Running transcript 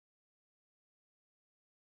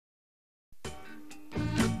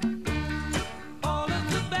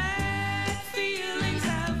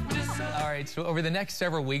right, so over the next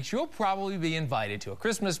several weeks, you'll probably be invited to a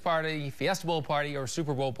Christmas party, Fiesta Bowl party, or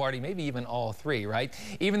Super Bowl party, maybe even all three, right?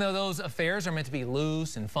 Even though those affairs are meant to be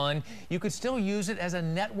loose and fun, you could still use it as a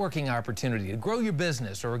networking opportunity to grow your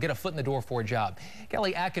business or get a foot in the door for a job.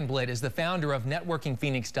 Gelie is the founder of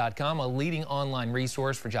NetworkingPhoenix.com, a leading online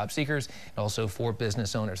resource for job seekers and also for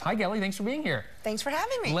business owners. Hi, Gelie. Thanks for being here. Thanks for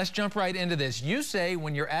having me. Let's jump right into this. You say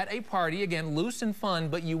when you're at a party, again, loose and fun,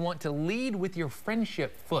 but you want to lead with your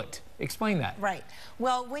friendship foot. Explain that. Right.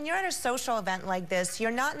 Well, when you're at a social event like this, you're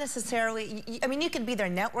not necessarily, I mean, you could be there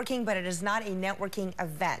networking, but it is not a networking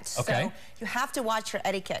event. Okay. So you have to watch your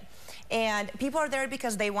etiquette. And people are there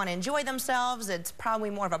because they want to enjoy themselves. It's probably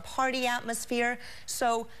more of a party atmosphere.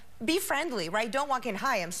 So be friendly, right? Don't walk in,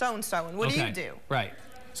 hi, I'm so-and-so, and what do you do? Right.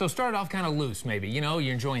 So start off kind of loose, maybe. You know,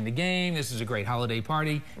 you're enjoying the game. This is a great holiday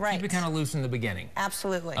party. Right. Keep it kind of loose in the beginning.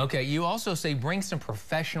 Absolutely. Okay. You also say bring some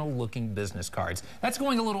professional-looking business cards. That's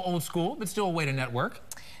going a little old school, but still a way to network.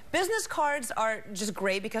 Business cards are just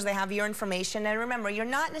great because they have your information. And remember, you're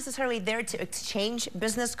not necessarily there to exchange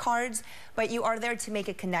business cards, but you are there to make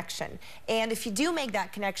a connection. And if you do make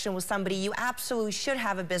that connection with somebody, you absolutely should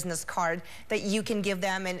have a business card that you can give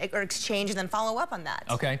them or exchange and then follow up on that.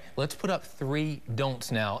 Okay. Let's put up 3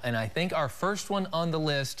 don'ts now. And I think our first one on the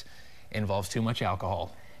list involves too much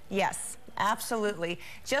alcohol. Yes. Absolutely.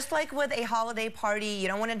 Just like with a holiday party, you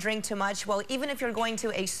don't want to drink too much. Well, even if you're going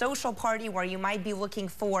to a social party where you might be looking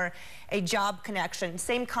for a job connection,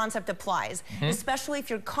 same concept applies, especially if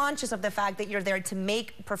you're conscious of the fact that you're there to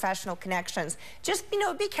make professional connections. Just, you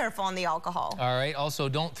know, be careful on the alcohol. All right. Also,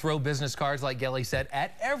 don't throw business cards, like Gelie said,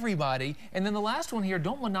 at everybody. And then the last one here,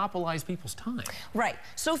 don't monopolize people's time. Right.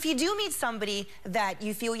 So if you do meet somebody that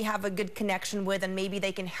you feel you have a good connection with and maybe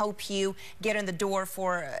they can help you get in the door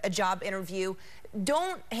for a job interview,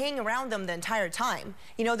 don't hang around them the entire time.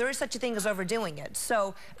 You know, there is such a thing as overdoing it.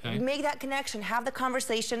 So make that connection, have the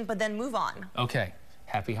conversation, but then move on. Okay.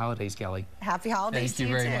 Happy holidays, Gelie. Happy holidays to you,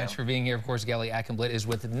 too. Thank you very much for being here. Of course, Gelie is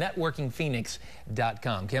with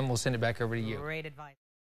NetworkingPhoenix.com. Kim, we'll send it back over to you. Great advice.